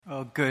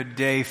Well, good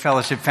day,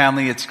 Fellowship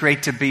family. It's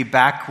great to be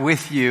back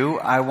with you.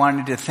 I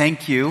wanted to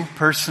thank you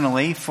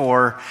personally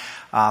for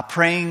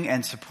praying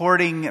and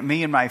supporting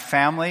me and my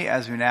family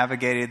as we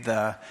navigated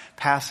the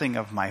passing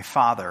of my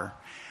father.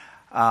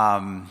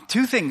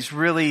 Two things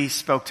really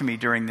spoke to me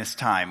during this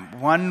time.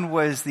 One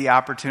was the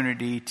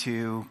opportunity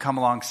to come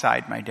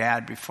alongside my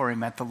dad before he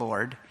met the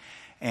Lord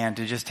and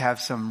to just have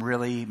some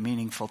really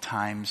meaningful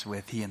times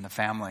with he and the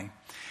family.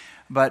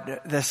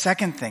 But the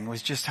second thing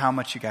was just how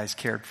much you guys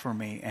cared for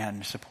me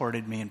and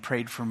supported me and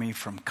prayed for me,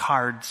 from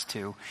cards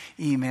to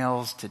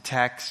emails to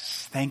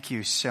texts. Thank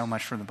you so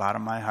much from the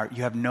bottom of my heart.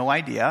 You have no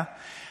idea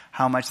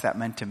how much that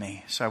meant to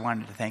me. So I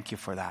wanted to thank you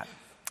for that.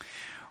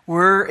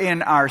 We're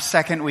in our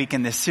second week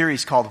in this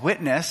series called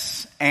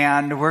Witness,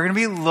 and we're going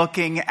to be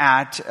looking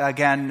at,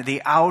 again,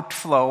 the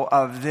outflow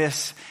of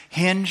this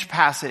hinge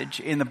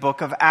passage in the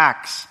book of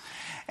Acts.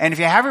 And if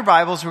you have your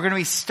Bibles, we're going to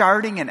be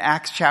starting in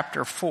Acts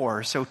chapter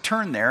 4. So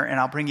turn there and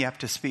I'll bring you up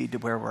to speed to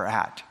where we're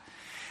at.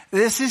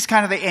 This is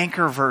kind of the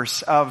anchor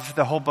verse of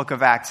the whole book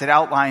of Acts. It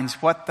outlines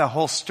what the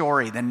whole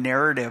story, the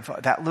narrative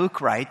that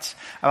Luke writes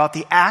about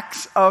the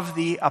Acts of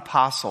the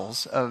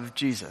apostles of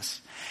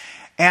Jesus.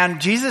 And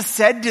Jesus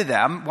said to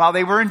them while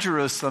they were in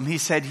Jerusalem, he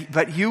said,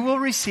 "But you will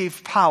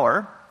receive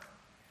power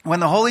when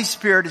the Holy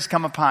Spirit has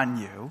come upon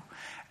you.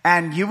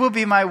 And you will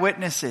be my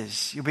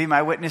witnesses. You'll be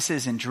my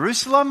witnesses in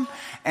Jerusalem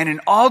and in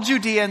all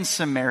Judea and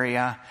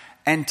Samaria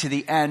and to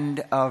the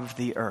end of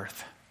the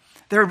earth."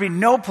 There would be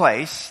no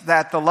place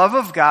that the love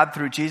of God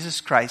through Jesus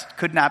Christ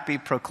could not be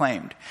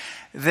proclaimed.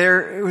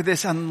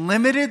 This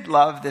unlimited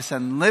love, this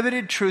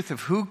unlimited truth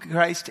of who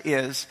Christ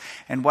is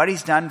and what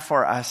he's done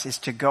for us is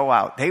to go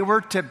out. They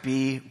were to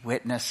be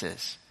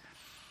witnesses.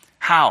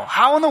 How?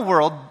 How in the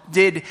world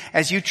did,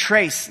 as you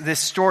trace this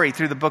story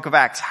through the book of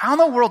Acts, how in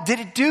the world did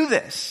it do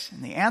this?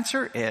 And the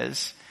answer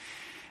is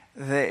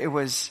that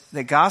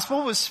the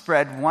gospel was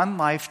spread one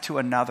life to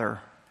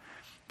another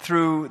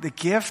through the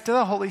gift of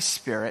the Holy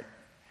Spirit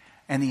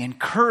and the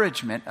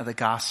encouragement of the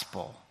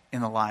gospel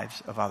in the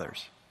lives of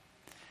others.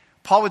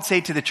 Paul would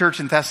say to the church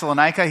in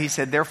Thessalonica, he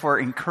said, "Therefore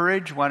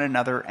encourage one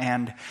another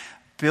and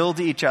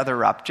build each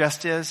other up,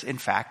 just as, in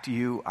fact,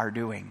 you are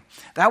doing."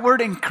 That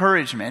word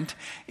encouragement,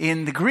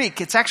 in the Greek,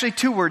 it's actually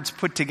two words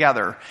put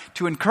together.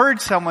 To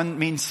encourage someone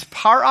means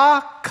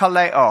para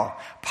kaleo.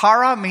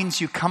 Para means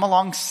you come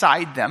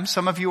alongside them.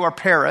 Some of you are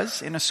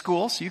paras in a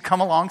school, so you come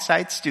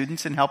alongside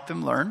students and help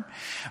them learn.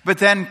 But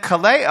then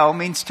kaleo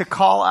means to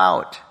call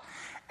out.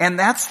 And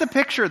that's the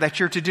picture that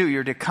you're to do.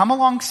 You're to come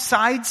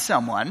alongside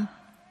someone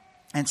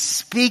and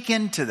speak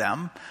into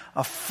them,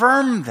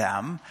 affirm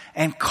them,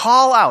 and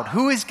call out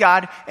who is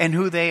God and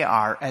who they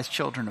are as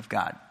children of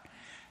God.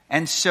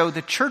 And so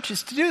the church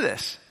is to do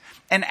this.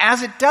 And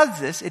as it does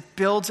this, it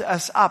builds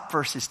us up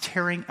versus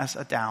tearing us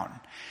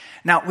down.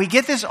 Now, we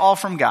get this all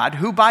from God,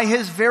 who by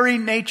his very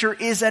nature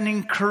is an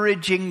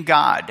encouraging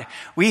God.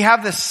 We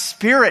have the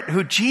Spirit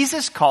who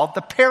Jesus called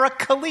the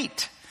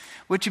Paraclete,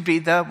 which would be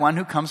the one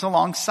who comes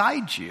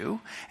alongside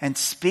you and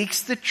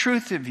speaks the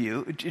truth of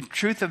you,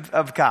 truth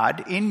of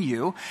God in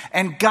you,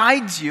 and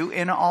guides you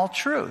in all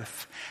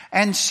truth.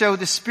 And so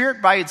the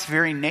Spirit by its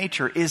very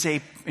nature is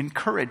a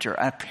encourager,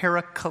 a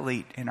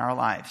paraclete in our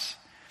lives.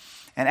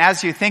 And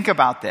as you think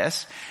about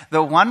this,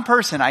 the one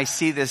person I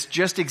see this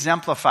just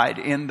exemplified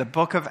in the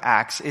book of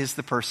Acts is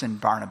the person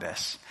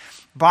Barnabas.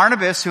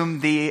 Barnabas,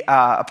 whom the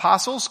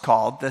apostles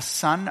called the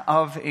son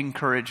of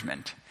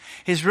encouragement.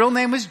 His real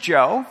name was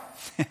Joe.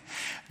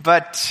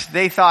 But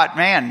they thought,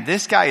 man,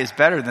 this guy is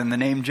better than the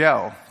name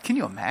Joe. Can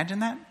you imagine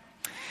that?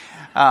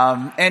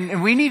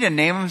 And we need to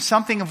name him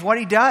something of what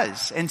he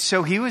does. And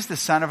so he was the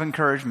son of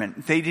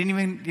encouragement. They didn't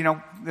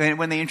even,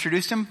 when they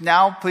introduced him,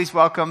 now please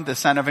welcome the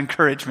son of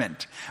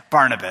encouragement,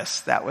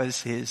 Barnabas. That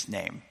was his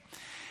name.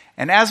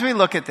 And as we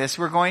look at this,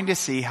 we're going to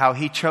see how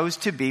he chose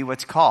to be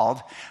what's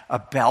called a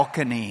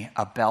balcony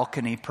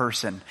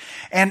person.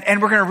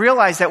 And we're going to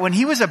realize that when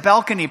he was a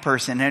balcony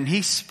person and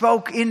he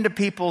spoke into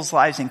people's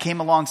lives and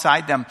came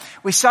alongside them,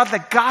 we saw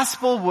the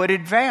gospel would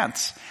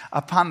advance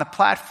upon the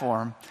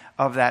platform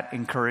of that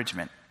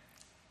encouragement.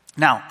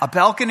 Now, a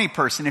balcony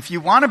person, if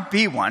you want to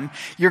be one,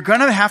 you're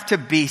going to have to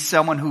be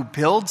someone who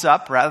builds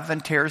up rather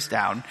than tears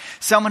down,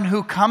 someone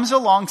who comes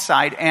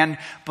alongside and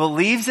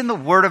believes in the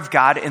Word of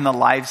God in the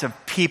lives of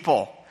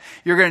people.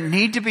 You're going to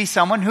need to be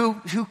someone who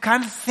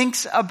kind of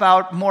thinks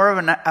about more of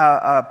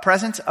a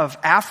presence of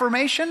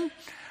affirmation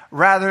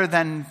rather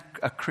than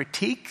a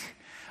critique,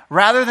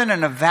 rather than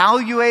an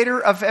evaluator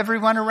of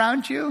everyone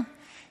around you.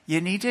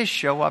 You need to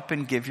show up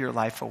and give your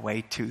life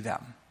away to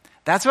them.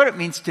 That's what it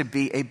means to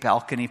be a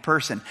balcony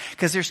person.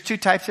 Because there's two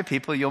types of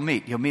people you'll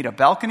meet. You'll meet a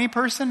balcony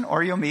person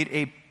or you'll meet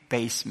a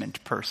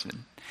basement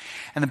person.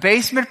 And the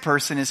basement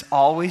person is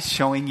always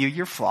showing you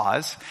your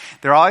flaws.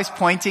 They're always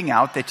pointing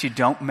out that you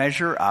don't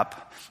measure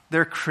up.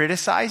 They're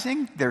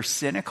criticizing. They're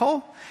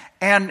cynical.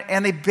 And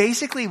they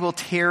basically will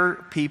tear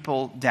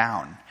people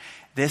down.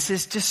 This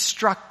is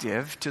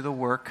destructive to the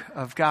work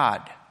of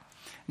God.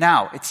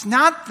 Now, it's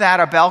not that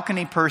a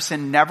balcony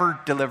person never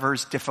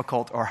delivers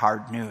difficult or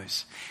hard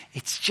news.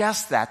 It's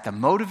just that the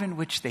motive in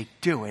which they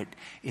do it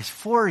is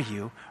for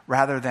you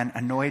rather than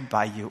annoyed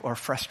by you or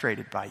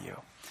frustrated by you.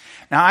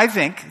 Now, I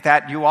think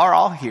that you are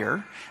all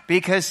here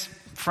because,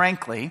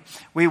 frankly,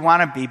 we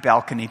want to be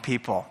balcony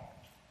people.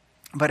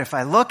 But if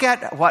I look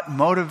at what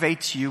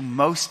motivates you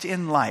most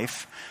in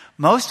life,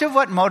 most of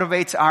what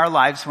motivates our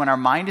lives when our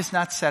mind is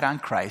not set on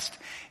Christ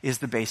is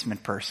the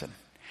basement person.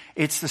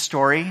 It's the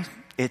story.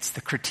 It's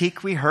the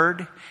critique we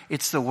heard.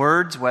 It's the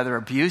words, whether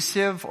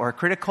abusive or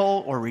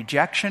critical or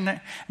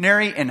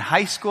rejectionary in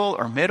high school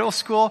or middle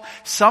school.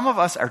 Some of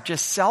us are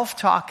just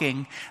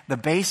self-talking the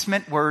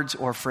basement words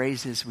or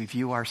phrases we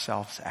view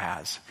ourselves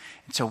as.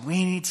 And so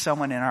we need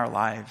someone in our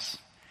lives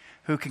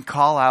who can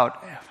call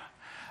out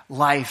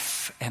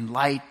life and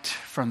light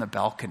from the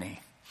balcony.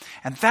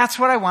 And that's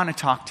what I want to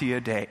talk to you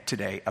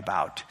today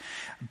about.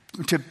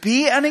 To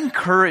be an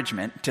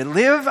encouragement, to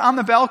live on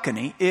the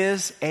balcony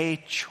is a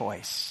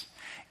choice.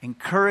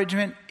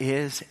 Encouragement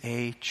is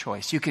a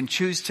choice. You can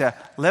choose to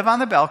live on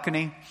the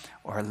balcony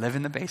or live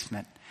in the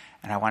basement.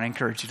 And I want to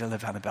encourage you to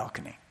live on the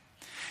balcony.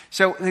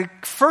 So the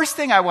first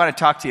thing I want to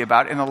talk to you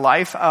about in the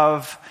life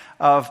of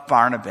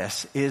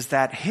Barnabas is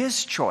that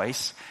his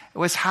choice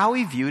was how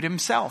he viewed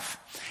himself.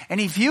 And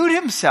he viewed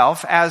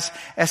himself as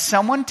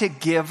someone to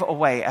give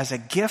away, as a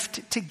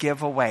gift to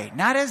give away.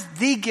 Not as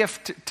the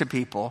gift to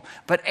people,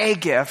 but a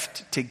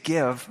gift to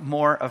give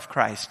more of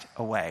Christ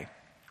away.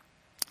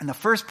 And the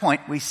first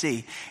point we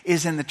see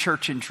is in the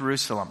church in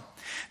Jerusalem.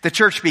 The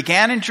church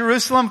began in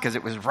Jerusalem because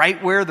it was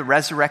right where the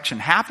resurrection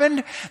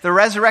happened. The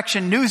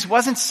resurrection news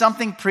wasn't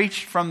something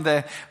preached from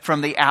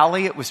the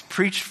alley. It was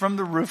preached from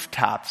the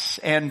rooftops.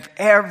 And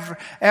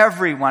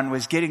everyone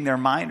was getting their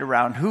mind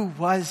around who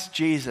was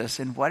Jesus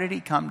and what did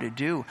he come to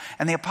do.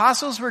 And the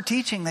apostles were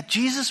teaching that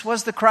Jesus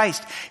was the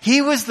Christ.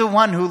 He was the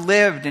one who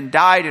lived and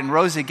died and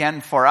rose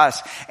again for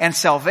us. And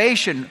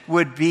salvation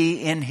would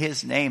be in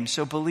his name.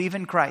 So believe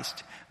in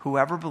Christ.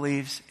 Whoever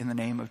believes in the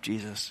name of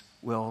Jesus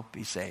will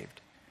be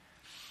saved.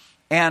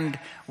 And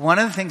one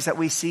of the things that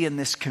we see in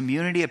this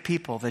community of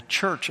people, the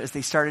church, as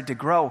they started to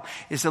grow,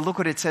 is to look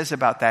what it says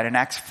about that. In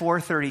Acts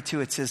 4:32,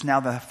 it says, "Now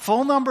the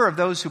full number of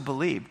those who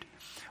believed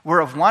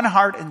were of one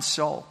heart and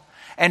soul.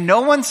 And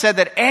no one said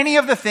that any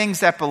of the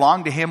things that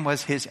belonged to him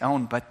was his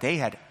own, but they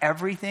had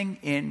everything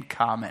in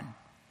common."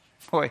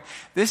 Boy,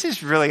 this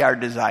is really our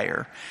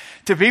desire.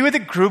 To be with a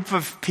group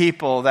of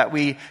people that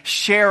we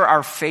share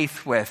our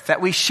faith with,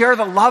 that we share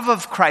the love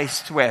of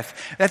Christ with,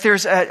 that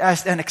there's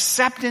an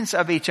acceptance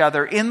of each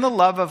other in the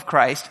love of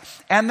Christ,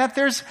 and that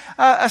there's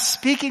a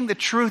speaking the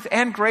truth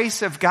and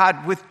grace of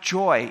God with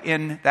joy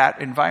in that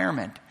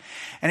environment.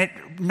 And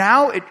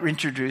now it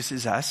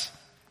introduces us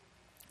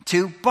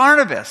to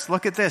Barnabas.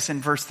 Look at this in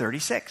verse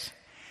 36.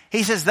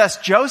 He says, "Thus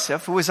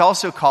Joseph, who was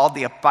also called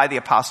by the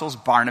apostles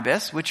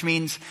Barnabas, which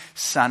means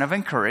son of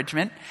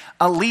encouragement,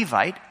 a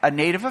Levite, a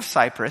native of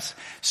Cyprus,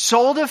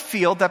 sold a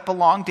field that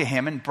belonged to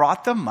him and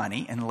brought the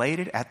money and laid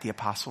it at the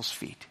apostles'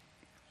 feet."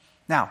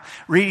 Now,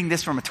 reading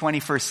this from a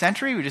 21st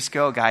century, we just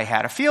go, a guy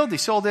had a field, he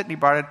sold it, and he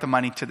brought the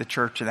money to the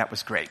church, and that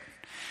was great.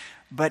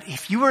 But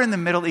if you were in the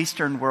Middle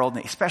Eastern world,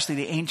 especially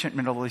the ancient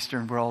Middle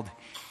Eastern world,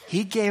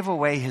 he gave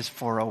away his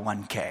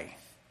 401k.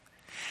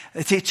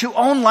 To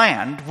own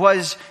land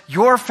was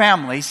your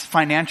family's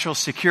financial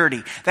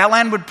security. That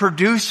land would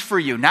produce for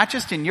you, not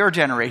just in your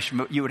generation,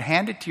 but you would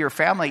hand it to your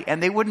family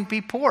and they wouldn't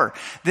be poor.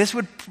 This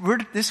would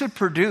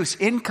produce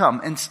income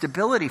and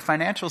stability,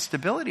 financial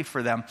stability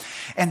for them.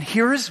 And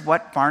here's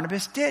what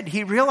Barnabas did.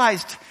 He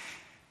realized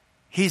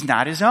he's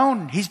not his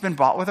own. He's been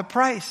bought with a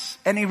price.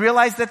 And he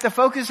realized that the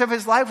focus of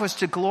his life was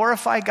to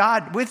glorify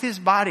God with his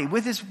body,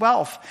 with his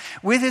wealth,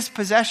 with his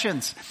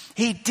possessions.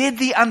 He did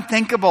the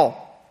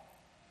unthinkable.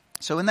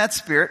 So in that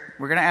spirit,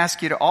 we're going to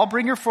ask you to all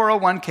bring your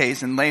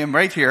 401ks and lay them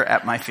right here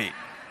at my feet.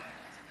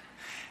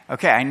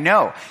 Okay, I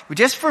know.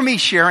 Just for me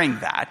sharing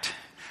that,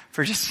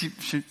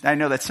 I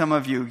know that some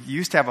of you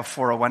used to have a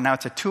 401, now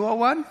it's a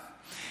 201.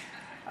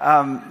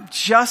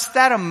 Just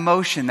that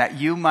emotion that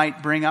you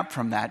might bring up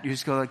from that, you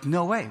just go like,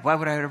 no way, why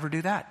would I ever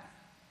do that?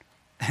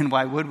 And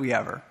why would we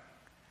ever?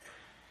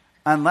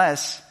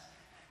 Unless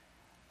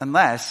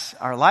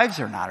our lives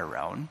are not our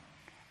own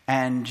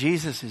and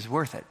Jesus is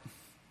worth it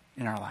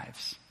in our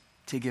lives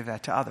to give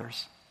that to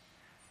others.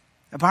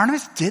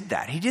 Barnabas did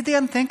that. He did the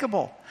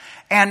unthinkable.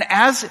 And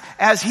as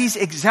he's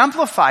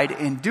exemplified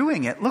in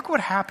doing it, look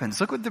what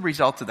happens. Look what the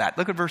result of that.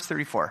 Look at verse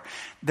 34.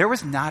 There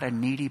was not a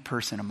needy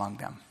person among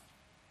them.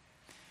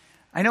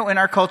 I know in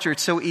our culture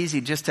it's so easy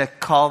just to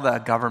call the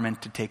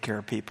government to take care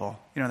of people.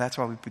 You know, that's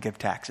why we give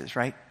taxes,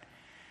 right?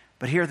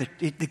 But here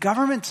the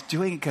government's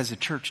doing it because the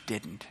church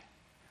didn't.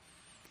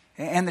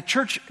 And the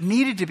church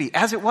needed to be,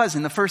 as it was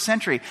in the first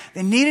century,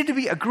 they needed to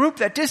be a group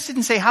that just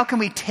didn't say, how can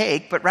we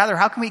take, but rather,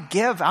 how can we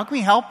give? How can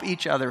we help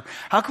each other?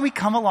 How can we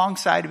come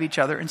alongside of each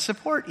other and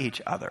support each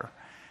other?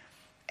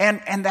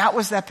 And that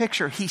was that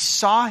picture. He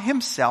saw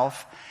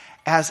himself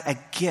as a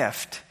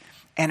gift.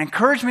 And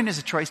encouragement is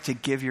a choice to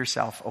give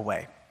yourself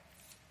away.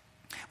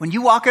 When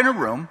you walk in a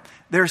room,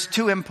 there's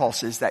two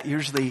impulses that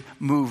usually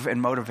move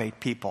and motivate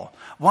people.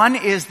 One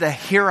is the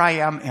here I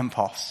am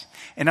impulse.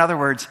 In other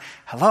words,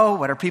 hello,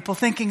 what are people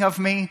thinking of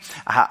me?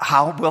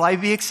 How will I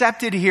be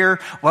accepted here?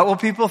 What will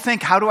people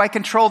think? How do I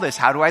control this?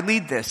 How do I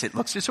lead this? It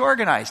looks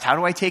disorganized. How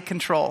do I take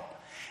control?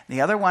 And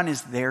the other one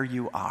is there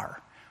you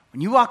are.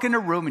 When you walk in a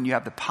room and you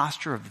have the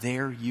posture of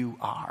there you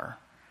are,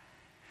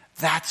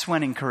 that's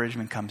when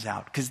encouragement comes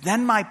out. Because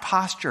then my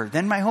posture,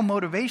 then my whole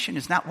motivation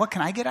is not, what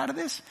can I get out of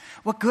this?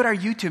 What good are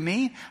you to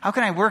me? How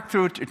can I work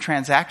through a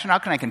transaction? How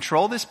can I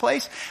control this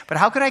place? But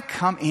how could I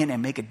come in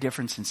and make a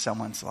difference in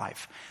someone's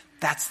life?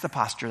 That's the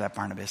posture that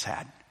Barnabas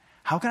had.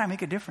 How can I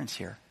make a difference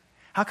here?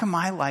 How can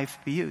my life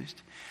be used?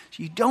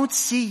 So you don't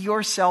see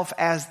yourself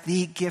as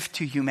the gift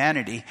to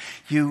humanity.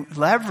 You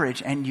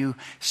leverage and you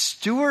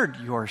steward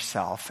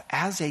yourself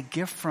as a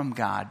gift from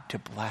God to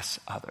bless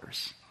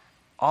others.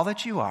 All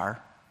that you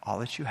are, all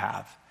that you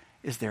have,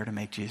 is there to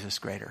make Jesus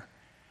greater.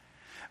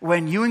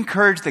 When you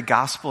encourage the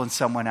gospel in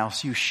someone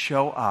else, you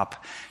show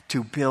up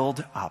to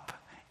build up,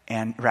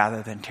 and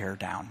rather than tear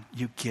down.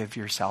 You give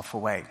yourself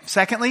away.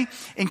 Secondly,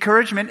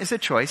 encouragement is a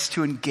choice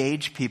to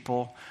engage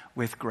people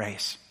with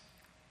grace.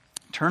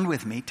 Turn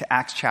with me to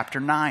Acts chapter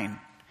 9.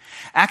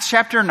 Acts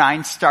chapter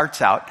 9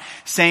 starts out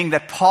saying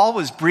that Paul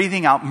was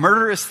breathing out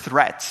murderous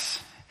threats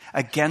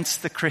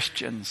against the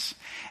Christians.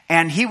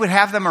 And he would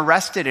have them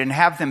arrested and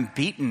have them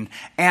beaten.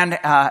 And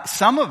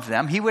some of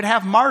them he would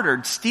have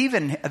martyred.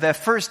 Stephen, the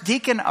first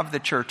deacon of the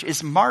church,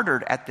 is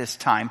martyred at this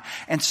time.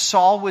 And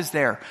Saul was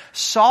there.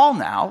 Saul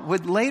now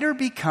would later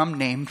become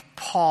named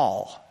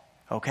Paul.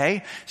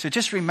 Okay? So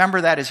just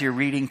remember that as you're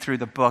reading through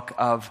the book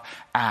of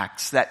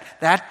Acts.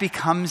 That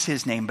becomes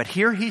his name. But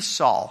here he's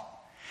Saul.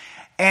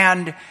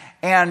 And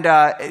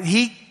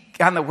he,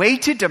 on the way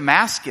to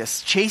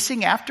Damascus,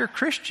 chasing after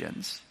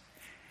Christians,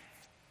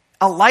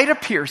 a light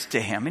appears to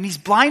him, and he's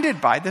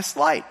blinded by this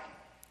light.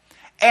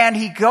 And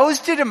he goes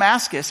to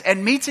Damascus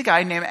and meets a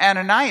guy named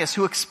Ananias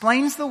who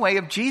explains the way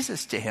of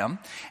Jesus to him.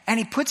 And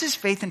he puts his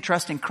faith and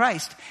trust in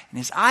Christ, and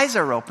his eyes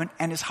are open,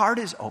 and his heart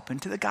is open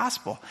to the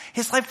gospel.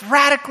 His life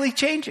radically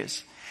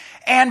changes.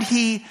 And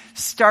he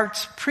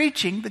starts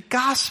preaching the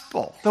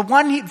gospel. The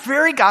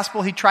very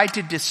gospel he tried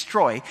to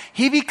destroy.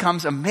 He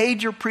becomes a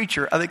major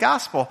preacher of the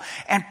gospel.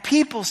 And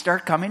people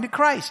start coming to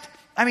Christ.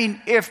 I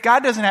mean, if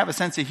God doesn't have a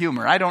sense of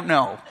humor, I don't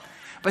know.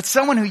 But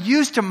someone who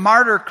used to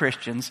martyr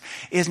Christians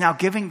is now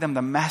giving them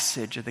the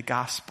message of the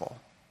gospel.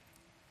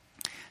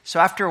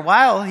 So after a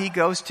while, he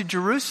goes to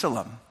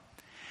Jerusalem.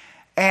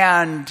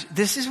 And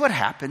this is what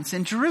happens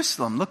in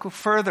Jerusalem. Look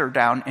further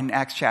down in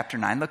Acts chapter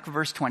 9. Look at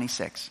verse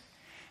 26.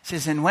 It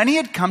says, "And when he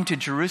had come to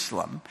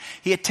Jerusalem,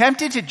 he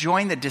attempted to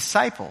join the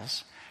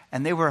disciples,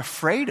 and they were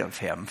afraid of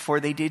him, for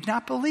they did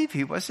not believe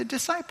he was a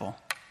disciple."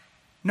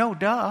 No,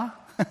 duh.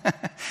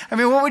 I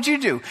mean, what would you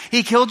do?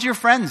 He killed your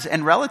friends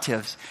and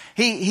relatives.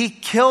 He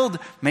killed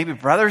maybe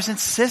brothers and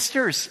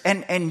sisters.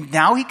 And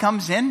now he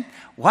comes in.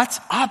 What's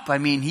up? I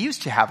mean, he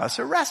used to have us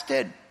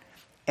arrested.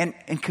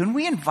 And can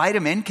we invite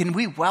him in? Can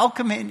we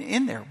welcome him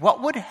in there?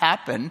 What would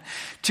happen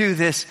to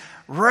this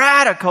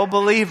radical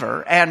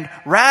believer and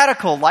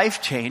radical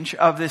life change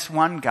of this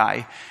one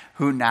guy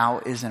who now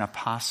is an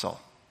apostle?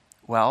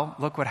 Well,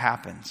 look what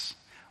happens.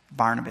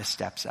 Barnabas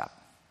steps up.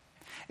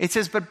 It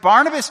says, "But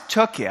Barnabas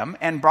took him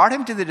and brought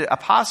him to the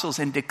apostles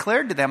and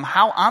declared to them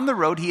how on the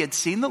road he had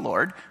seen the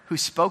Lord who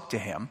spoke to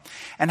him,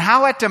 and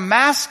how at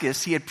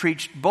Damascus he had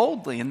preached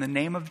boldly in the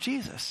name of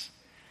Jesus."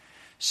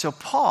 So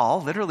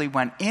Paul literally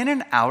went in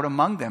and out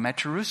among them at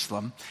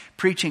Jerusalem,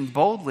 preaching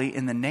boldly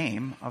in the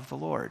name of the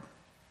Lord.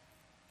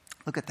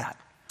 Look at that.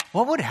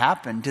 What would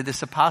happen to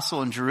this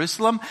apostle in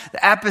Jerusalem, the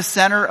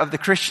epicenter of the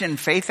Christian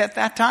faith at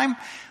that time?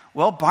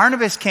 Well,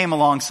 Barnabas came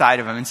alongside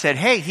of him and said,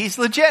 "Hey, he's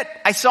legit.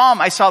 I saw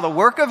him. I saw the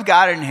work of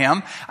God in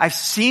him. I've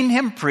seen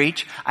him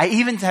preach. I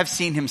even have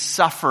seen him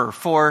suffer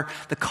for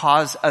the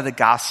cause of the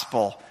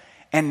gospel.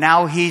 And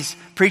now he's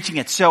preaching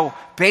it. So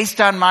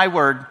based on my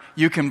word,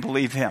 you can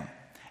believe him."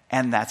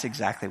 And that's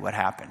exactly what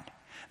happened.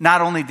 Not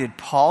only did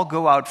Paul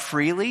go out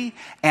freely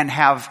and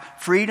have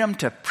freedom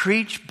to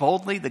preach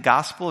boldly the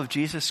gospel of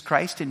Jesus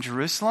Christ in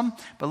Jerusalem,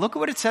 but look at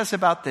what it says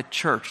about the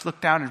church.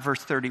 Look down at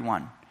verse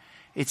 31.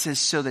 It says,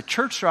 "So the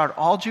church throughout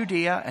all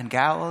Judea and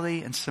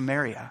Galilee and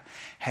Samaria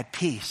had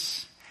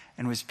peace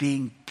and was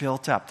being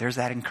built up." There's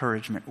that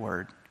encouragement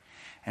word.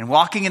 "And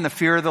walking in the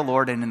fear of the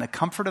Lord and in the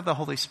comfort of the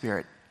Holy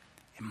Spirit,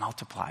 it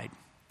multiplied."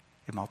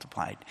 It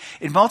multiplied.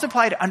 It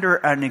multiplied under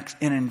an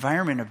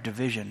environment of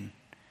division.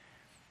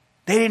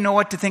 They didn't know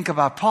what to think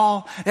about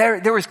Paul.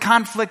 There was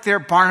conflict there.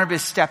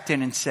 Barnabas stepped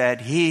in and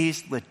said,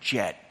 he's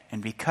legit.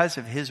 And because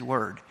of his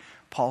word,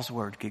 Paul's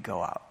word could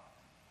go out.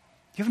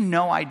 You have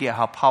no idea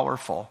how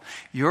powerful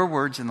your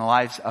words in the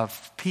lives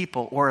of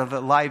people or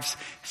the lives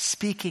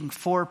speaking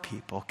for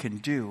people can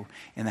do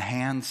in the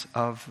hands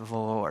of the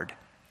Lord.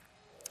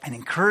 And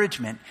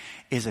encouragement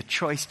is a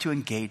choice to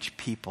engage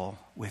people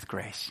with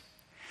grace.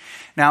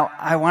 Now,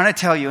 I want to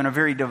tell you, in a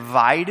very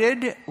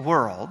divided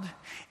world,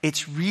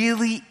 it's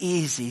really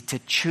easy to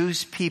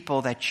choose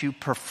people that you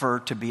prefer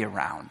to be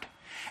around.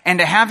 and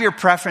to have your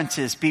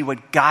preferences be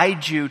what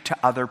guides you to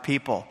other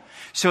people.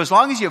 So as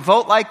long as you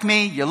vote like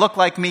me, you look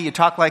like me, you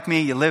talk like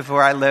me, you live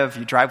where I live,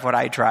 you drive what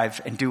I drive,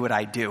 and do what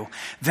I do,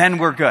 then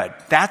we're good.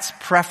 That's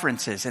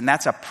preferences, and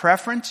that's a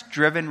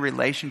preference-driven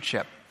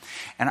relationship.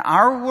 And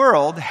our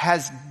world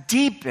has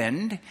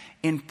deepened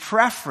in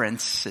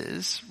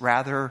preferences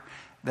rather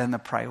than the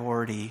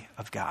priority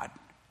of God.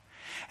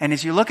 And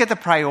as you look at the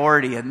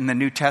priority in the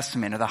New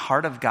Testament, of the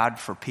heart of God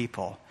for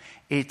people,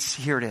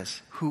 here it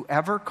is.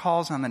 Whoever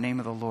calls on the name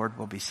of the Lord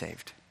will be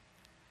saved.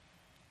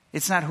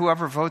 It's not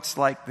whoever votes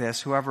like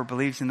this, whoever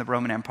believes in the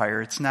Roman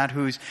Empire. It's not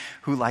who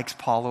likes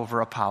Paul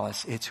over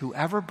Apollos. It's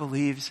whoever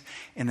believes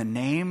in the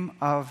name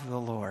of the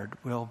Lord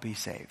will be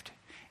saved.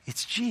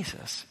 It's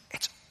Jesus.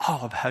 It's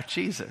all about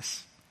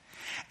Jesus.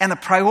 And the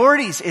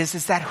priorities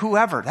is that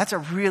whoever, that's a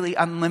really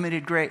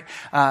unlimited great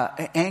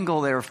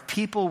angle there. If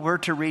people were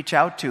to reach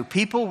out to,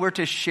 people were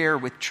to share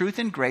with truth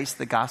and grace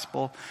the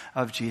gospel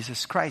of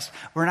Jesus Christ.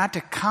 We're not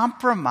to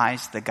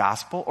compromise the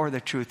gospel or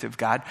the truth of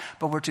God,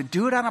 but we're to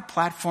do it on a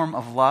platform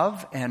of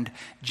love and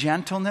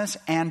gentleness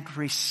and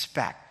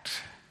respect.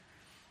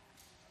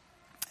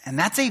 And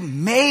that's a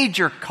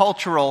major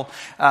cultural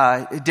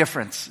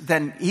difference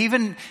than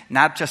even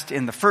not just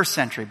in the first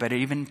century, but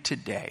even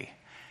today.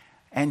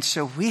 And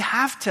so we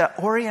have to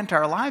orient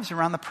our lives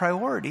around the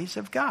priorities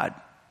of God.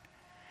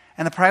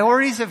 And the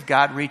priorities of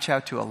God reach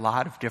out to a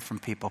lot of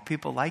different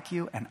people like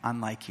you and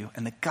unlike you.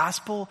 And the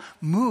gospel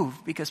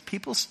moved because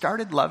people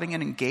started loving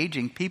and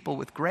engaging people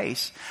with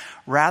grace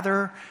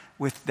rather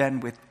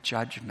than with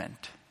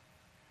judgment.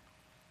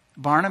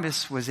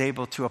 Barnabas was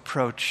able to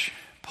approach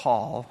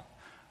Paul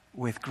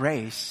with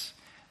grace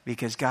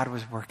because God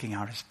was working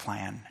out his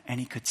plan. And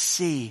he could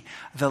see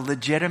the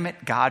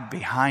legitimate God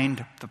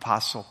behind the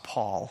Apostle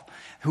Paul,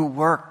 who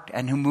worked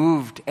and who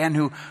moved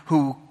and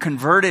who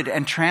converted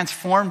and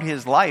transformed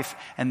his life.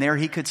 And there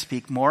he could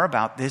speak more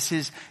about this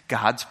is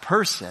God's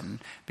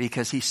person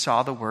because he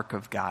saw the work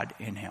of God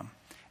in him.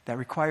 That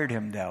required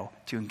him, though,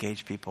 to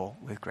engage people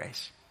with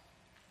grace.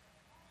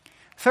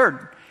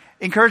 Third,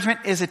 encouragement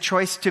is a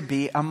choice to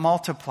be a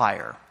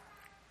multiplier.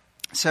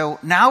 So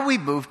now we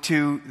move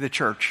to the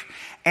church,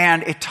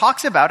 and it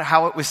talks about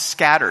how it was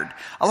scattered.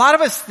 A lot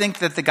of us think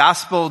that the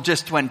gospel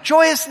just went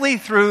joyously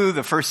through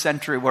the first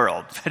century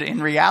world, but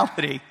in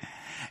reality,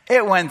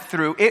 it went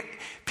through it.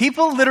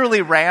 People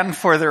literally ran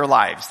for their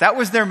lives. That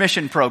was their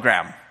mission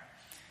program.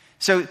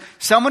 So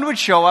someone would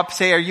show up,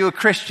 say, "Are you a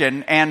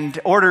Christian?" and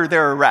order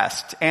their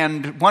arrest.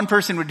 And one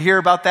person would hear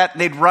about that, and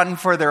they'd run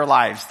for their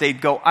lives.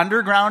 They'd go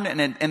underground,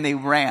 and they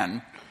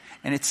ran.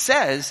 And it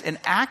says in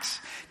Acts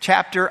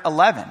chapter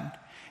 11,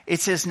 it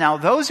says, "Now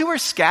those who were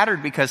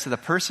scattered because of the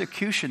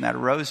persecution that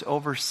arose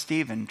over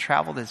Stephen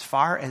traveled as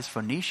far as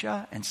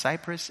Phoenicia and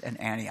Cyprus and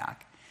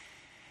Antioch."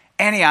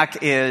 Antioch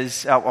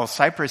is,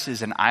 Cyprus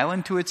is an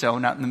island to its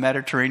own out in the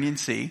Mediterranean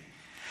Sea.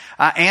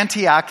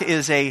 Antioch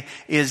is a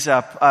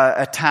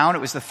town.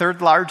 It was the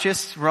third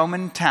largest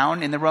Roman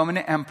town in the Roman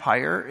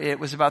Empire. It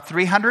was about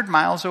 300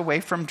 miles away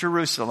from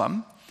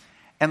Jerusalem.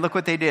 And look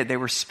what they did. They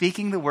were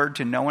speaking the word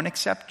to no one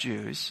except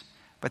Jews.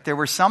 But there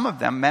were some of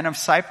them, men of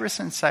Cyprus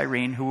and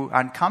Cyrene, who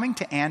on coming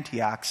to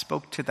Antioch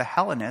spoke to the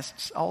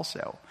Hellenists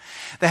also.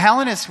 The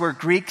Hellenists were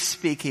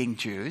Greek-speaking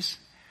Jews,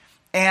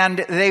 and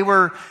they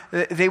were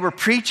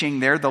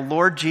preaching there the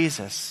Lord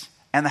Jesus.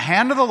 And the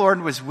hand of the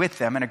Lord was with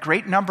them, and a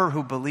great number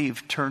who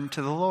believed turned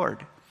to the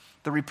Lord.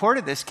 The report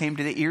of this came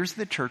to the ears of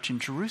the church in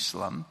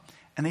Jerusalem,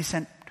 and they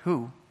sent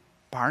who?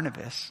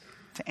 Barnabas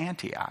to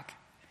Antioch.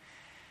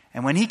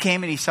 And when he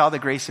came and he saw the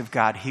grace of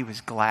God, he was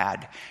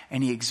glad.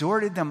 And he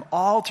exhorted them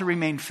all to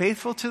remain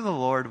faithful to the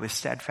Lord with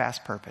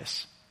steadfast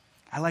purpose.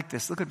 I like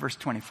this. Look at verse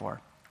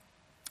 24.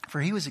 "For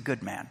he was a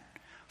good man,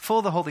 full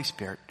of the Holy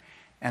Spirit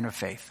and of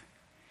faith."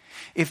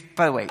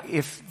 By the way,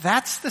 if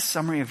that's the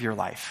summary of your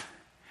life,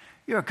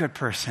 you're a good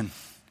person,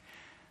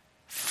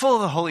 full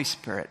of the Holy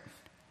Spirit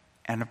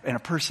and a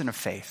person of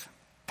faith.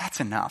 That's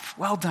enough.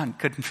 Well done,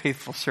 good and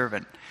faithful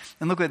servant.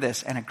 And look at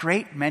this. "And a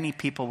great many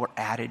people were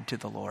added to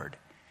the Lord."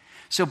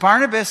 So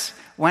Barnabas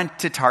went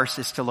to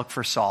Tarsus to look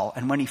for Saul,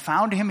 and when he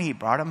found him, he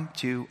brought him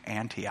to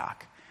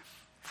Antioch.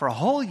 For a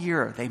whole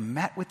year, they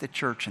met with the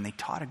church, and they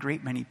taught a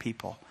great many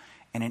people.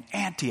 And in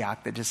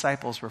Antioch, the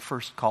disciples were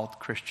first called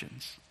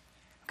Christians.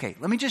 Okay,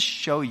 let me just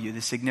show you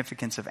the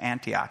significance of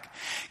Antioch.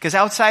 Because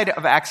outside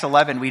of Acts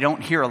 11, we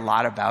don't hear a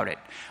lot about it.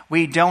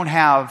 We don't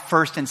have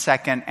first and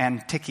second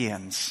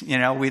Antiochians,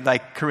 we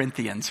like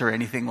Corinthians or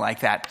anything like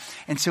that.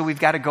 And so we've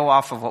got to go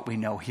off of what we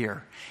know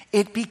here.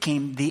 It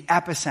became the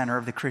epicenter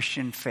of the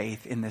Christian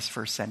faith in this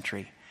first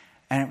century.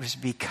 And it was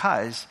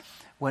because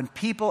when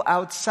people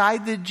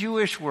outside the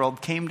Jewish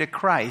world came to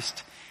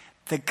Christ,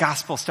 the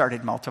gospel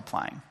started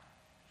multiplying.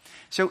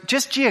 So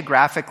just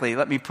geographically,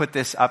 let me put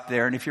this up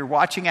there. And if you're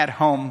watching at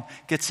home,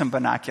 get some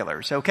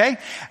binoculars, okay?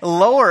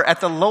 At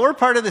the lower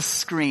part of the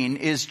screen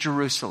is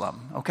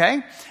Jerusalem,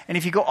 okay? And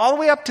if you go all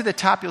the way up to the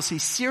top, you'll see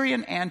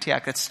Syrian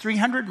Antioch. That's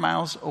 300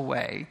 miles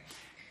away.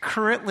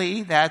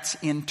 Currently, that's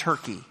in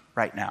Turkey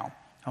right now.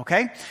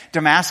 Okay?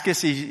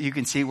 Damascus, you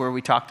can see where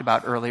we talked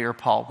about earlier,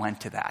 Paul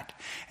went to that.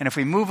 And if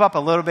we move up a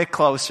little bit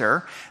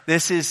closer,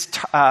 this is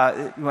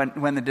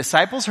when the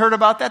disciples heard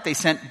about that, they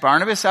sent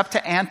Barnabas up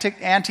to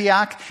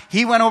Antioch.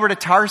 He went over to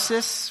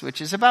Tarsus, which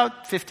is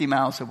about 50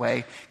 miles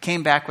away,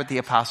 came back with the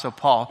Apostle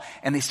Paul,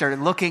 and they started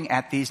looking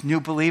at these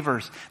new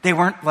believers. They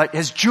weren't like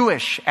as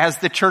Jewish as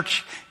the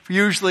church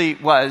usually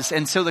was.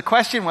 And so the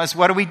question was,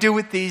 what do we do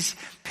with these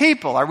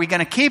people? Are we going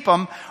to keep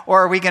them,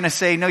 or are we going to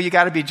say, no, you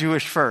got to be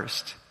Jewish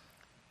first?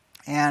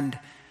 And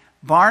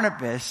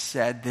Barnabas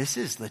said, this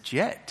is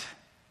legit.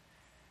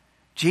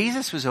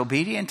 Jesus was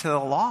obedient to the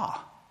law.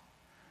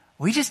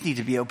 We just need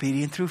to be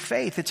obedient through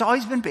faith. It's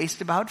always been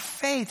based about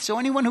faith. So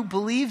anyone who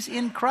believes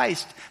in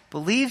Christ,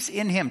 believes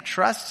in him,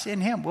 trusts in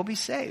him, will be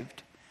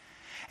saved.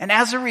 And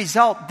as a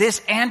result,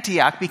 this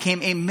Antioch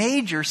became a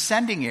major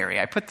sending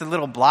area. I put the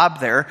little blob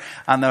there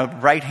on the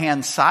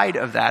right-hand side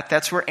of that.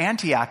 That's where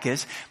Antioch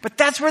is. But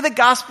that's where the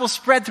gospel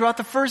spread throughout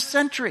the first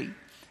century.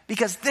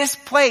 Because this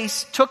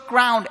place took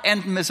ground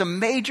and was a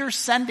major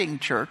sending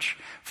church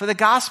for the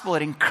gospel.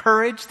 It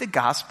encouraged the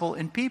gospel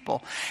in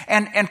people.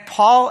 And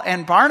Paul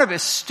and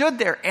Barnabas stood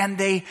there and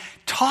they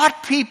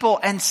taught people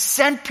and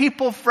sent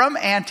people from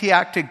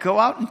Antioch to go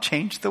out and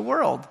change the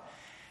world.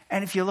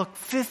 And if you look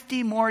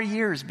 50 more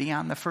years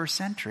beyond the first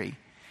century,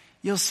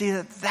 you'll see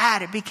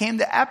that it became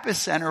the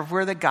epicenter of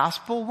where the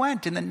gospel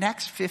went in the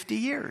next 50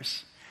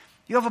 years.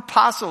 You have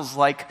apostles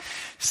like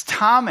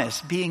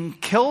Thomas being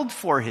killed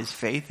for his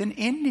faith in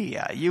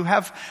India. You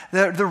have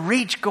the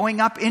reach going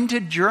up into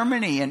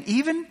Germany, and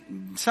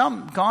even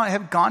some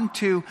have gone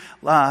to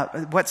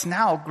what's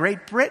now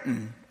Great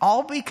Britain,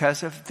 all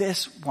because of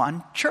this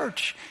one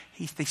church.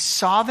 They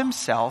saw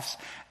themselves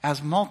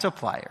as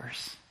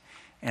multipliers.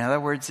 In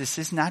other words, this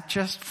is not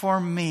just for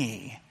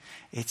me.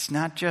 It's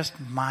not just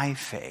my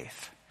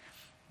faith.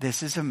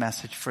 This is a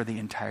message for the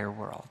entire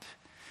world,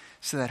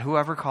 so that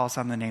whoever calls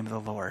on the name of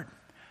the Lord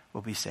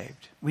will be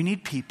saved. We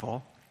need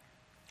people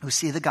who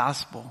see the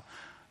gospel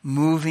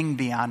moving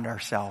beyond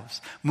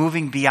ourselves,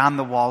 moving beyond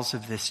the walls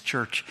of this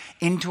church,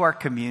 into our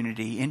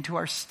community, into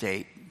our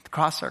state,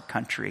 across our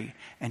country,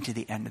 and to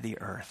the end of the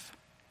earth.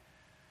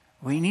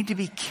 We need to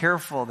be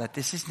careful that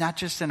this is not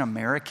just an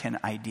American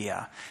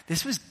idea.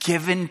 This was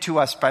given to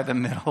us by the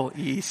Middle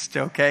East,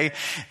 okay?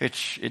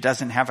 It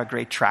doesn't have a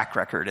great track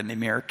record in the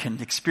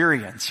American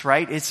experience,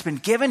 right? It's been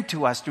given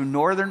to us through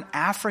Northern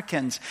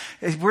Africans.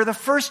 We're the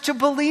first to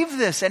believe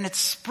this, and it's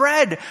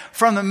spread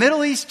from the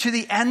Middle East to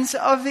the ends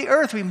of the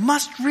earth. We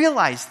must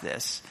realize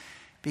this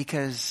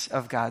because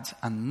of God's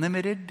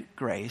unlimited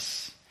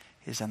grace,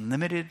 his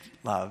unlimited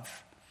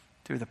love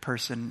through the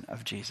person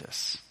of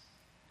Jesus.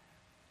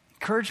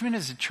 Encouragement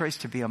is a choice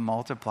to be a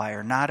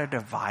multiplier, not a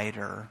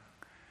divider.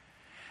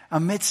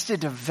 Amidst a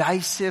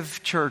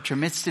divisive church,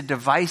 amidst a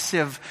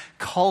divisive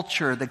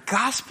culture, the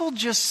gospel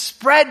just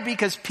spread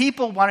because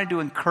people wanted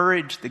to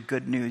encourage the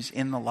good news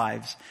in the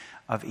lives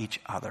of each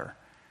other.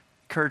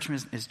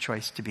 Encouragement is a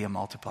choice to be a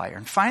multiplier.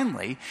 And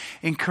finally,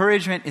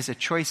 encouragement is a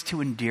choice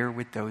to endure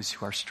with those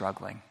who are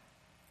struggling.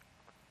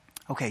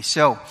 Okay,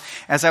 so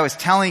as I was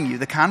telling you,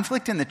 the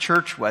conflict in the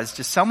church was,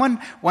 does someone,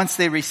 once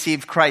they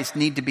received Christ,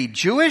 need to be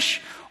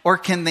Jewish, or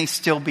can they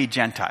still be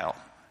Gentile?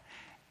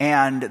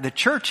 And the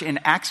church in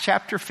Acts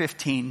chapter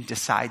 15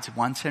 decides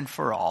once and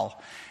for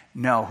all,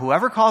 no,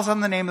 whoever calls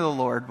on the name of the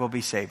Lord will be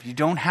saved. You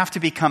don't have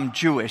to become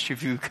Jewish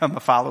if you become a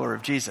follower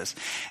of Jesus.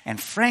 And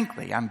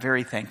frankly, I'm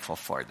very thankful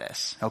for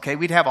this. Okay,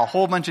 we'd have a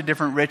whole bunch of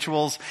different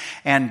rituals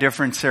and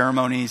different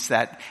ceremonies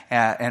that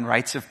and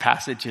rites of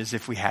passages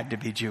if we had to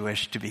be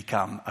Jewish to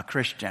become a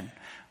Christian.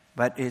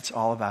 But it's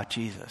all about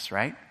Jesus,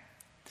 right?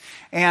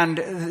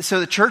 And so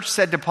the church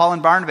said to Paul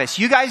and Barnabas,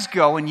 you guys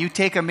go and you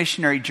take a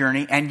missionary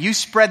journey and you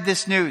spread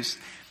this news.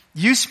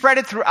 You spread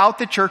it throughout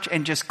the church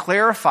and just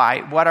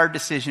clarify what our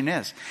decision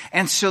is.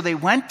 And so they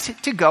went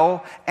to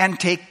go and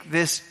take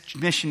this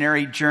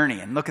missionary journey.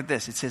 And look at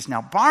this. It says,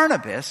 now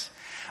Barnabas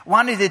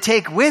wanted to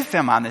take with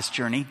them on this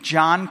journey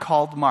John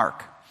called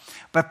Mark.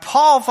 But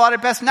Paul thought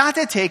it best not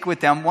to take with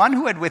them one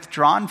who had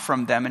withdrawn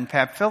from them in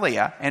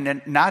Pamphylia and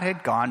had not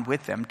had gone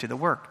with them to the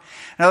work.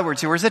 In other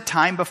words, there was a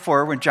time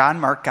before when John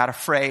Mark got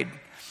afraid.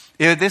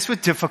 This was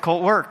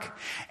difficult work.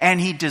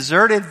 And he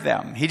deserted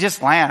them. He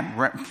just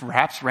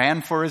perhaps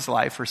ran for his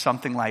life or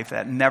something like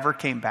that, never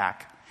came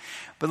back.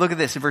 But look at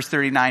this in verse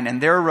 39.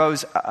 And there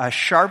arose a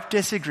sharp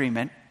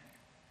disagreement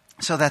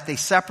so that they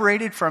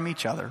separated from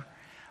each other.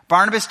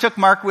 Barnabas took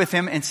Mark with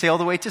him and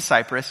sailed away to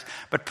Cyprus.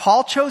 But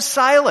Paul chose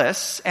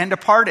Silas and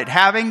departed,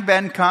 having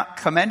been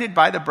commended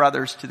by the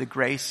brothers to the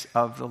grace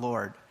of the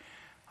Lord.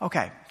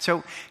 Okay,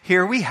 so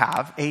here we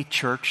have a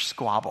church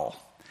squabble.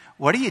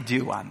 What do you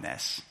do on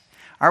this?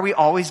 Are we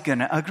always going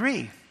to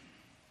agree?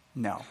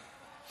 No.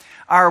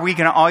 Are we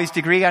going to always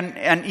agree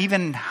on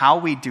even how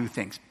we do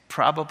things?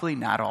 Probably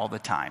not all the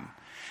time.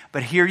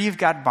 But here you've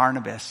got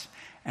Barnabas,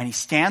 and he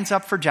stands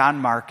up for John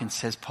Mark and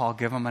says, Paul,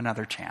 give him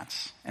another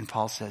chance. And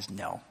Paul says,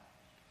 no.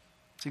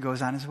 So he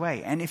goes on his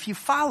way. And if you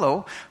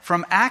follow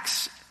from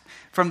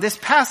this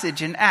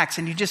passage in Acts,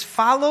 and you just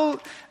follow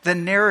the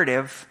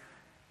narrative,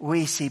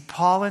 we see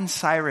Paul and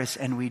Silas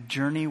and we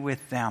journey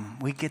with them.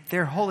 We get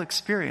their whole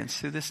experience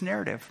through this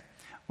narrative.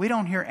 We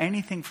don't hear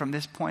anything from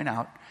this point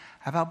out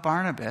about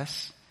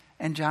Barnabas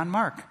and John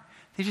Mark.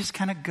 They just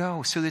kind of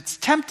go. So it's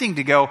tempting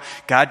to go,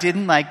 God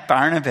didn't like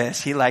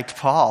Barnabas, he liked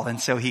Paul, and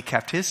so he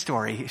kept his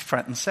story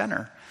front and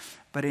center.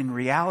 But in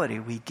reality,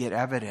 we get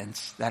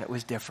evidence that it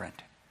was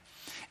different.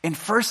 In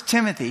 1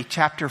 Timothy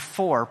chapter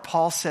 4,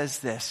 Paul says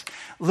this,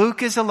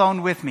 Luke is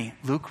alone with me.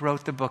 Luke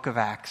wrote the book of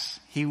Acts.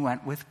 He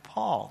went with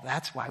Paul.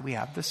 That's why we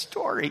have the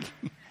story,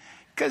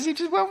 because he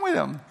just went with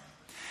him.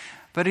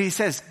 But he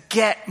says,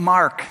 get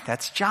Mark,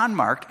 that's John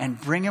Mark, and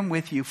bring him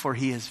with you, for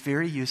he is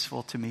very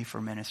useful to me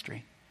for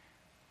ministry.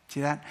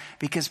 See that?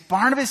 Because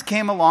Barnabas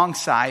came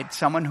alongside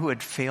someone who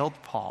had failed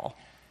Paul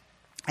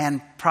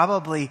and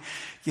probably,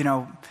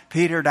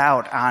 petered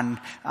out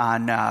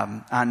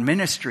on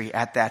ministry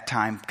at that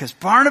time. Because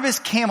Barnabas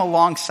came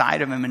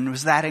alongside of him and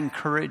was that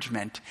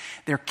encouragement.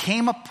 There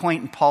came a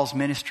point in Paul's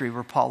ministry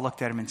where Paul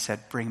looked at him and said,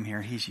 bring him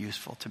here. He's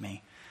useful to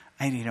me.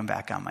 I need him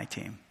back on my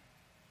team.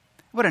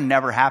 It would have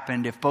never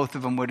happened if both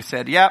of them would have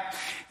said, yeah,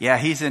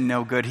 he's in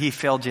no good. He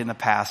failed you in the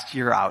past.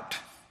 You're out.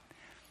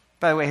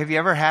 By the way, have you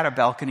ever had a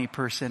balcony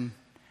person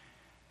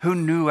who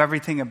knew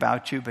everything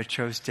about you but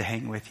chose to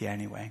hang with you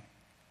anyway?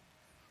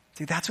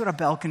 See, that's what a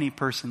balcony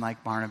person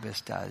like Barnabas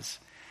does.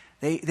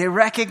 They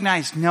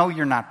recognize, no,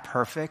 you're not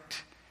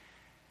perfect.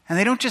 And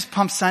they don't just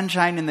pump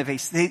sunshine in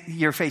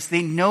your face.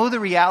 They know the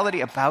reality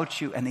about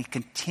you and they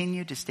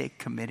continue to stay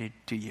committed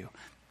to you.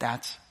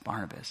 That's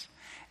Barnabas.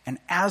 And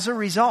as a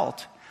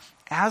result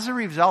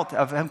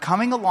of him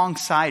coming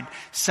alongside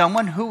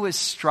someone who was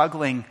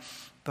struggling,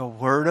 the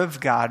Word of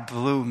God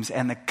blooms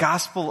and the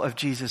gospel of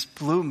Jesus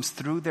blooms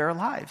through their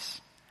lives.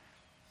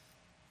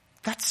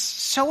 That's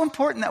so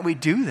important that we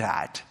do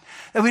that.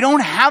 That we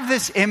don't have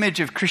this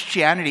image of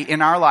Christianity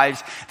in our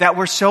lives that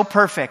we're so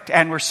perfect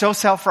and we're so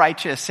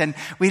self-righteous and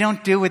we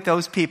don't do with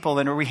those people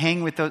or we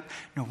hang with those.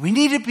 No, we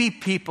need to be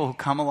people who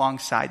come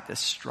alongside the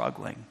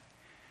struggling.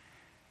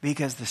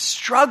 Because the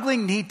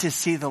struggling need to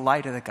see the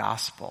light of the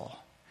gospel.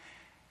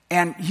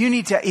 And you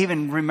need to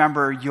even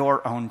remember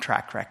your own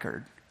track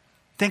record.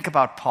 Think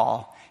about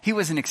Paul. He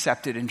wasn't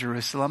accepted in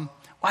Jerusalem.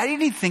 Why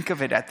did he think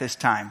of it at this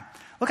time?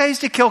 Look, I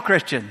used to kill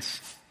Christians.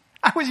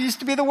 I used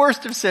to be the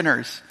worst of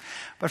sinners.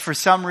 But for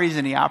some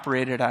reason, he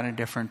operated on a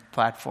different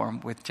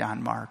platform with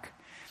John Mark.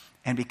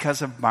 And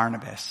because of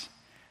Barnabas,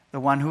 the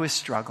one who is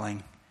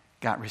struggling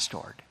got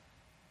restored.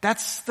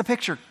 That's the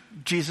picture.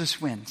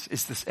 Jesus wins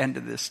is this end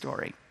of this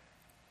story.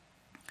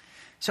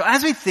 So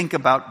as we think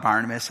about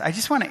Barnabas, I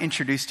just want to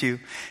introduce you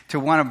to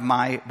one of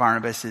my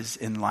Barnabases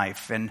in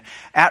life. And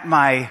at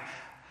my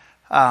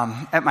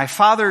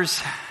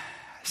father's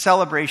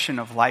celebration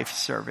of life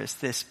service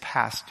this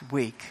past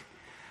week,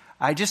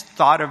 I just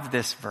thought of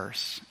this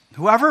verse.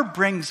 Whoever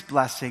brings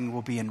blessing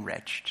will be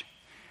enriched,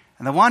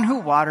 and the one who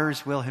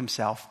waters will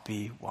himself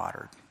be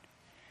watered.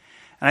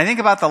 And I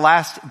think about the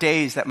last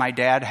days that my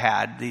dad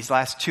had, these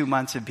last 2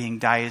 months of being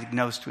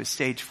diagnosed with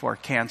stage 4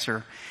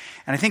 cancer.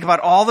 And I think about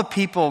all the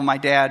people my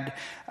dad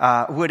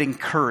would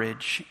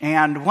encourage.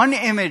 And one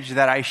image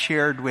that I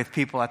shared with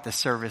people at the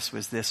service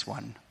was this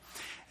one.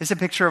 It's a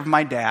picture of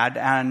my dad,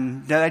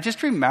 and that I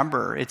just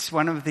remember. It's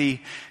one of the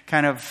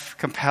kind of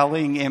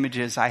compelling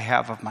images I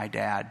have of my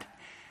dad.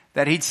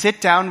 That he'd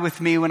sit down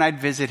with me when I'd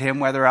visit him,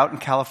 whether out in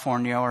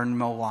California or in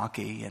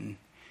Milwaukee, and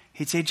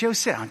he'd say, Joe,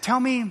 sit down. Tell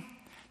me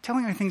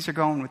how things are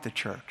going with the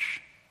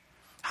church.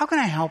 How can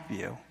I help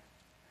you?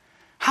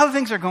 How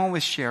things are going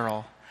with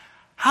Cheryl?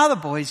 How the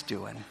boys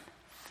doing?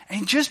 And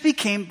he just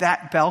became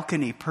that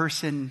balcony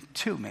person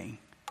to me.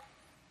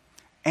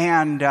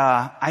 And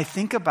I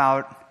think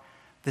about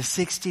the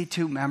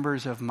 62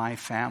 members of my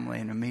family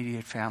and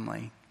immediate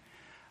family,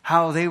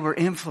 how they were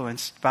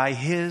influenced by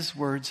his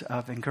words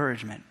of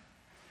encouragement.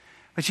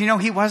 But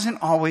he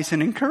wasn't always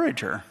an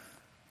encourager.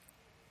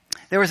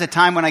 There was a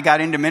time when I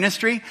got into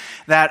ministry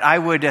that I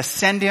would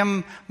send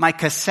him my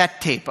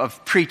cassette tape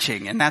of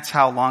preaching, and that's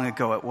how long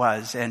ago it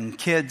was. And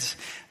kids,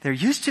 there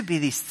used to be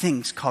these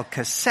things called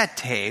cassette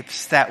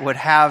tapes that would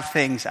have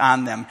things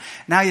on them.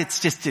 Now it's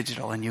just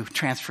digital, and you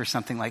transfer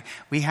something like,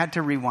 we had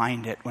to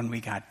rewind it when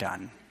we got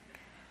done.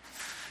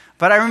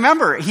 But I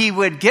remember he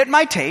would get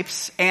my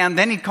tapes, and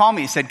then he'd call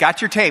me. He said,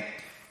 got your tape.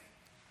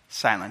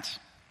 Silence.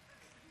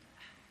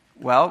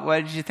 Well,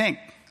 what did you think?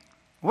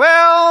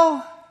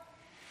 Well,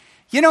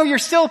 you're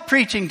still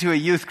preaching to a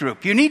youth group.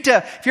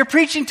 If you're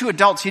preaching to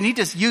adults, you need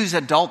to use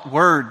adult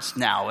words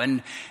now.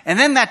 And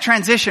then that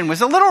transition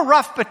was a little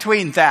rough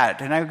between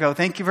that. And I would go,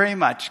 thank you very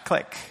much.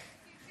 Click.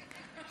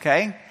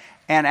 Okay.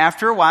 And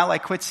after a while, I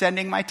quit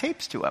sending my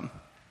tapes to him.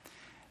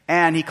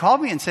 And he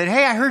called me and said,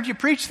 hey, I heard you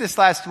preach this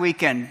last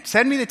weekend.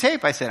 Send me the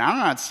tape. I said, I'm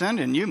not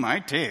sending you my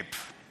tape.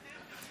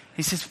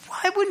 He says,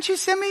 why wouldn't you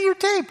send me your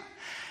tape?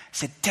 I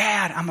said,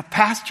 Dad, I'm a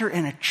pastor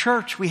in a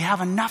church. We have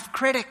enough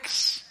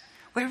critics.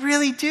 We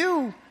really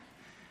do.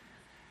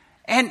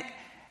 And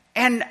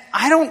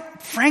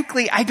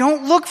I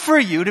don't look for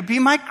you to be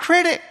my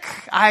critic.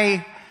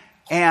 I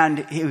And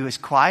he was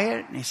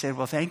quiet, and he said,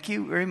 well, thank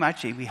you very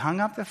much. We hung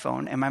up the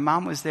phone, and my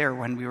mom was there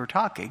when we were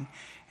talking,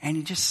 and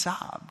he just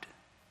sobbed.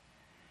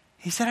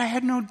 He said, I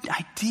had no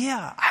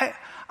idea.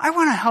 I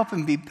want to help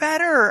him be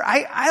better.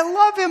 I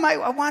love him.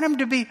 I want him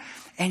to be.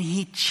 And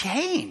he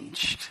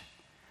changed.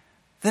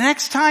 The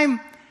next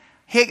time,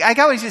 I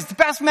always says, the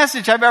best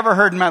message I've ever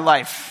heard in my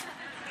life.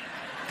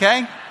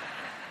 Okay?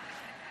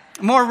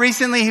 More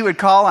recently, he would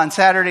call on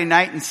Saturday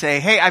night and say,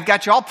 hey, I've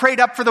got you all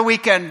prayed up for the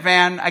weekend,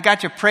 man. I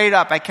got you prayed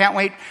up. I can't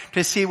wait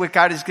to see what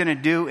God is going to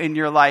do in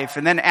your life.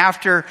 And then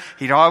after,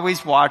 he'd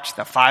always watch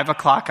the 5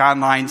 o'clock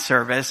online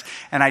service,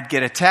 and I'd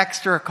get a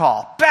text or a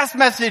call. Best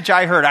message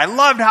I heard. I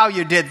loved how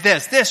you did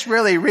this. This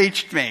really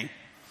reached me.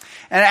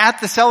 And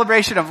at the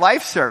Celebration of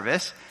Life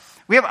service,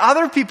 we have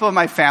other people in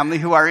my family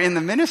who are in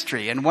the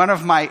ministry. And one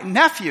of my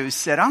nephews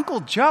said,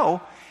 Uncle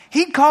Joe,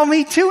 he'd call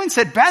me too and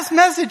said, best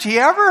message he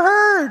ever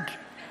heard.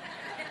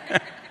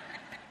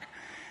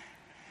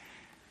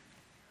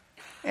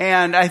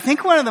 And I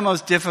think one of the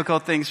most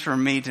difficult things for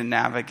me to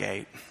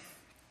navigate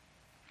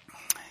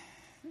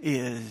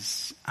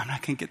is I'm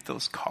not going to get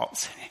those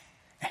calls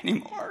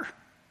anymore.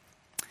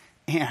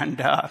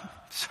 And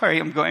sorry,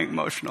 I'm going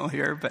emotional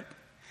here, but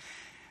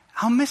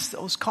I'll miss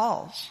those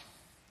calls.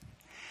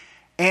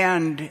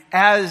 And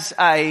as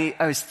I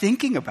was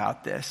thinking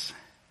about this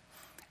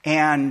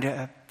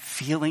and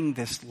feeling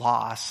this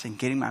loss and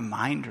getting my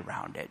mind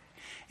around it,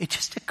 it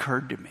just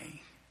occurred to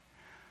me,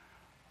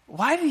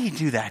 why did he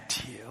do that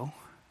to you?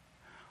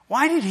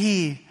 Why did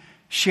he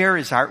share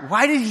his heart?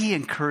 Why did he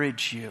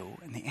encourage you?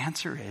 And the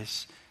answer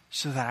is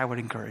so that I would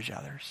encourage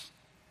others.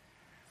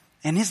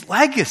 And his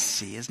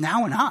legacy is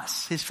now in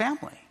us, his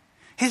family.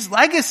 His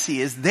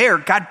legacy is there.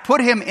 God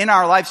put him in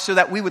our lives so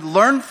that we would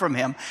learn from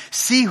him,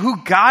 see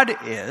who God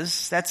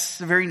is. That's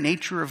the very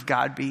nature of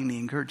God, being the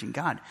encouraging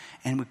God.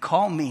 And would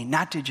call me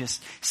not to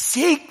just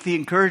seek the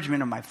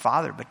encouragement of my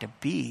Father, but to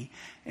be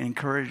an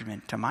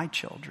encouragement to my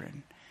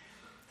children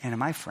and to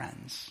my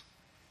friends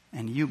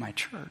and you, my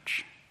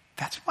church.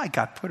 That's why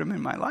God put him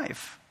in my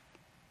life.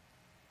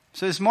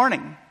 So this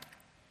morning,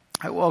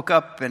 I woke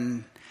up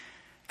and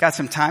got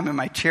some time in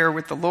my chair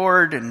with the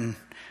Lord and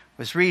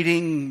was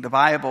reading the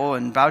Bible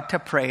and about to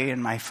pray,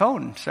 and my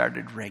phone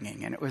started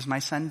ringing, and it was my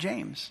son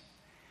James.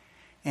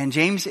 And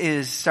James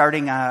is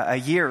starting a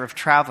year of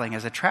traveling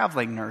as a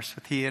traveling nurse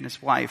with he and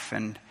his wife,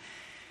 and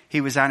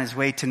he was on his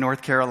way to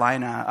North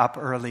Carolina up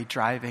early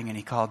driving, and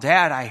he called,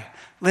 Dad, I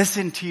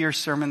listened to your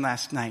sermon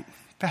last night.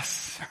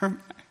 Best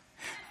sermon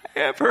I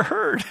ever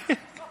heard.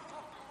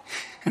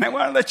 And I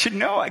want to let you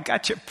know I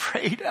got you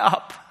prayed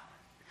up.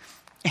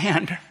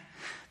 And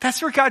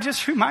that's where God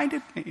just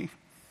reminded me.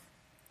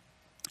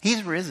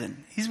 He's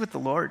risen. He's with the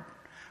Lord.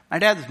 My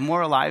dad is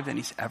more alive than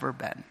he's ever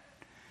been.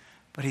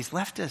 But he's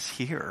left us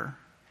here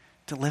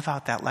to live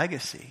out that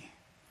legacy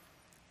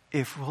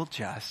if we'll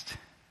just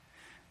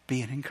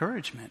be an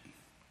encouragement.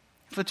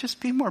 If we'll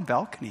just be more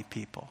balcony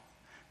people.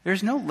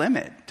 There's no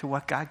limit to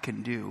what God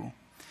can do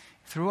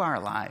through our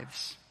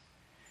lives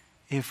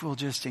if we'll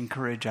just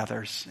encourage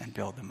others and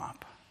build them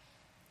up.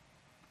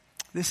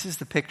 This is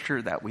the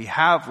picture that we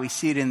have. We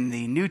see it in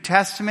the New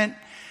Testament.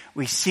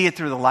 We see it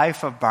through the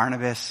life of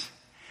Barnabas,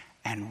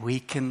 and we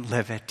can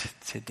live it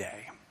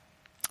today.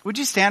 Would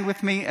you stand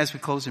with me as we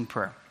close in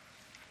prayer?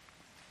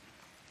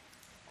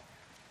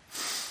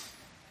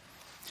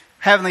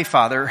 Heavenly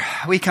Father,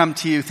 we come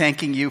to you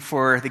thanking you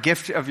for the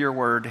gift of your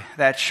word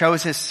that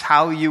shows us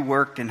how you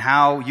worked and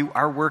how you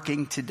are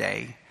working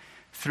today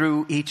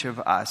through each of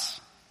us.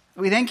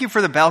 We thank you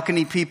for the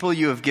balcony people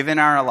you have given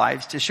our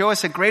lives to show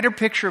us a greater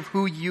picture of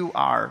who you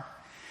are.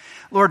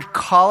 Lord,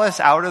 call us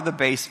out of the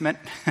basement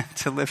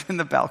to live in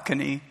the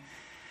balcony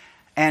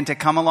and to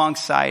come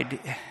alongside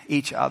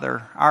each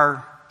other,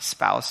 our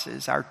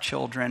spouses, our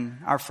children,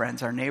 our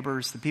friends, our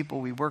neighbors, the people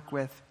we work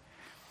with.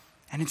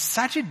 And in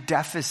such a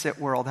deficit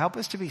world, help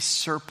us to be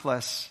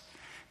surplus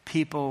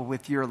people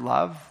with your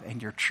love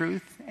and your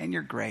truth and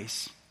your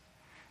grace.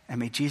 And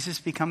may Jesus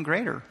become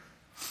greater.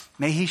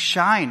 May he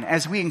shine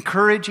as we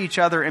encourage each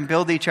other and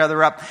build each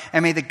other up.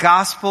 And may the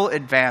gospel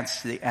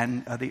advance to the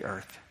end of the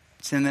earth.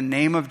 It's in the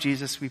name of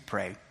Jesus we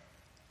pray.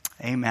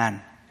 Amen.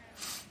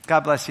 God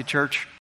bless you, church.